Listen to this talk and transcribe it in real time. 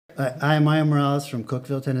I'm Maya Morales from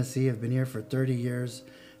Cookeville, Tennessee. I've been here for 30 years,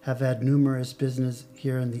 have had numerous business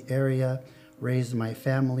here in the area, raised my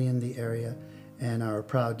family in the area, and are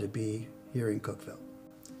proud to be here in Cookeville.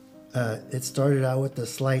 It started out with a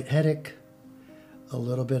slight headache, a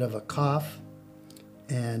little bit of a cough,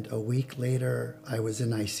 and a week later I was in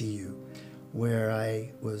ICU, where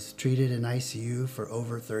I was treated in ICU for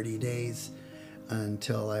over 30 days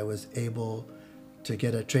until I was able to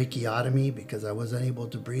get a tracheotomy because I wasn't able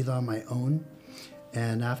to breathe on my own.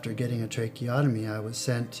 And after getting a tracheotomy, I was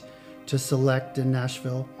sent to Select in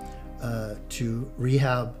Nashville to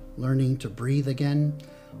rehab, learning to breathe again,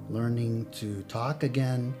 learning to talk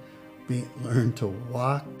again, learn to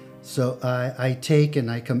walk. So I take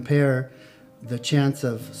and I compare the chance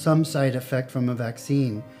of some side effect from a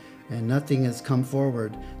vaccine, and nothing has come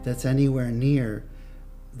forward that's anywhere near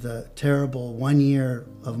the terrible 1 year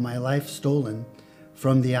of my life stolen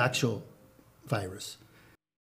from the actual virus.